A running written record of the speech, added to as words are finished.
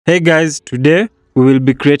Hey guys, today we will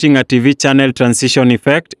be creating a TV channel transition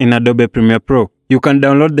effect in Adobe Premiere Pro. You can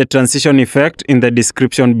download the transition effect in the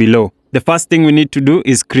description below. The first thing we need to do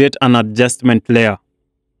is create an adjustment layer.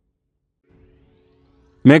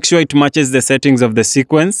 Make sure it matches the settings of the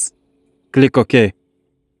sequence. Click OK.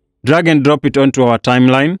 Drag and drop it onto our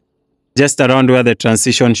timeline, just around where the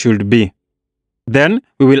transition should be. Then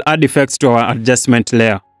we will add effects to our adjustment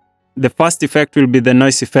layer. The first effect will be the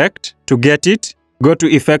noise effect. To get it, go to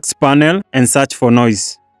Effects panel and search for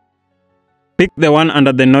Noise. Pick the one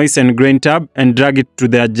under the Noise and Grain tab and drag it to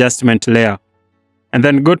the adjustment layer. And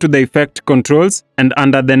then go to the Effect Controls and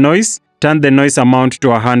under the Noise, turn the noise amount to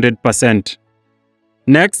 100%.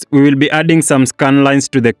 Next, we will be adding some scan lines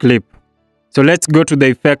to the clip. So let's go to the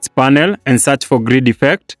Effects panel and search for Grid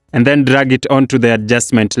Effect and then drag it onto the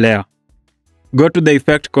adjustment layer. Go to the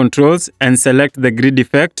Effect Controls and select the Grid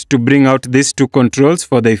Effect to bring out these two controls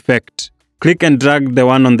for the effect. Click and drag the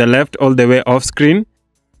one on the left all the way off screen.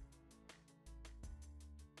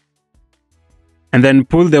 And then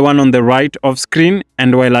pull the one on the right off screen,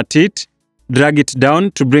 and while at it, drag it down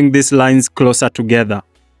to bring these lines closer together.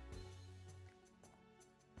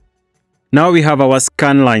 Now we have our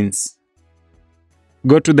scan lines.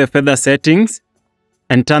 Go to the feather settings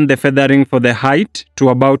and turn the feathering for the height to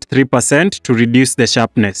about 3% to reduce the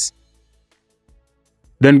sharpness.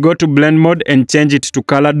 Then go to blend mode and change it to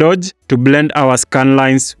color dodge to blend our scan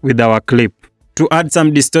lines with our clip. To add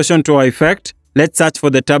some distortion to our effect, let's search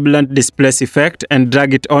for the turbulent displace effect and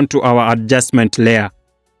drag it onto our adjustment layer.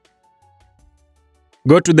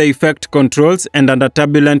 Go to the effect controls and under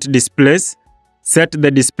turbulent displace, set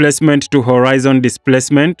the displacement to horizon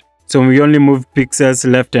displacement so we only move pixels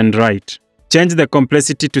left and right. Change the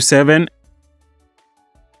complexity to 7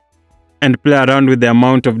 and play around with the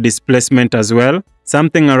amount of displacement as well.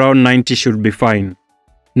 Something around 90 should be fine.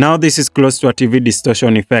 Now this is close to a TV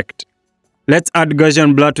distortion effect. Let's add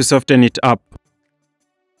Gaussian blur to soften it up.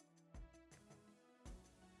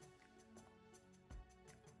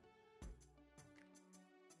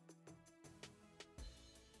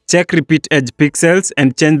 Check repeat edge pixels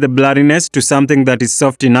and change the blurriness to something that is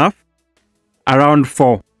soft enough, around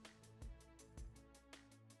 4.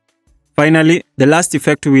 Finally, the last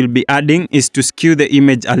effect we will be adding is to skew the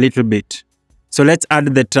image a little bit. So let's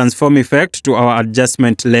add the transform effect to our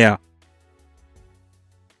adjustment layer.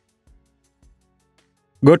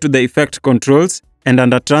 Go to the effect controls and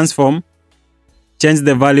under transform, change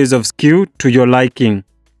the values of skew to your liking,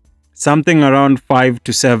 something around 5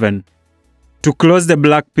 to 7. To close the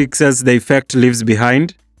black pixels the effect leaves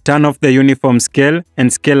behind, turn off the uniform scale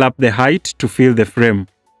and scale up the height to fill the frame.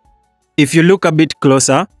 If you look a bit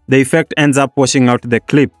closer, the effect ends up washing out the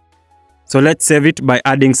clip. So let's save it by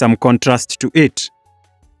adding some contrast to it.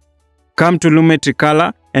 Come to Lumetri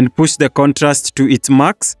Color and push the contrast to its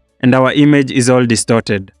max, and our image is all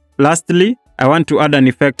distorted. Lastly, I want to add an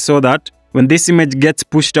effect so that when this image gets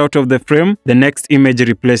pushed out of the frame, the next image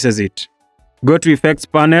replaces it. Go to Effects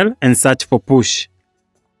panel and search for Push.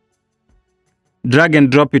 Drag and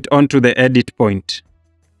drop it onto the edit point.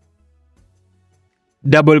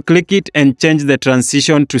 Double-click it and change the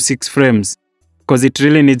transition to 6 frames, because it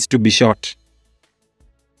really needs to be short.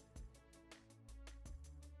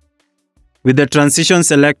 With the transition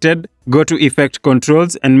selected, go to Effect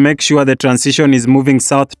Controls and make sure the transition is moving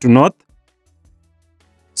south to north,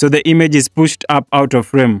 so the image is pushed up out of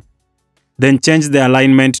frame. Then change the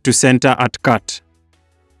alignment to center at cut.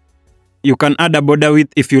 You can add a border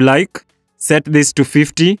width if you like, set this to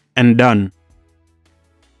 50 and done.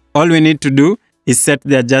 All we need to do is set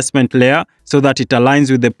the adjustment layer so that it aligns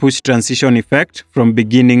with the push transition effect from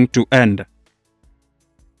beginning to end.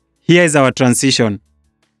 Here is our transition.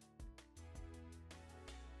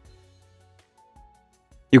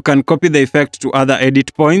 You can copy the effect to other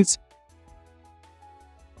edit points,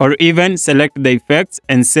 or even select the effects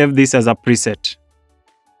and save this as a preset.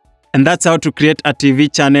 And that's how to create a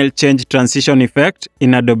TV channel change transition effect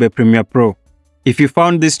in Adobe Premiere Pro. If you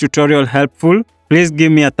found this tutorial helpful, please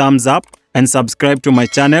give me a thumbs up and subscribe to my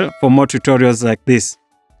channel for more tutorials like this.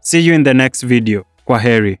 See you in the next video.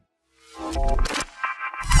 Kwaheri.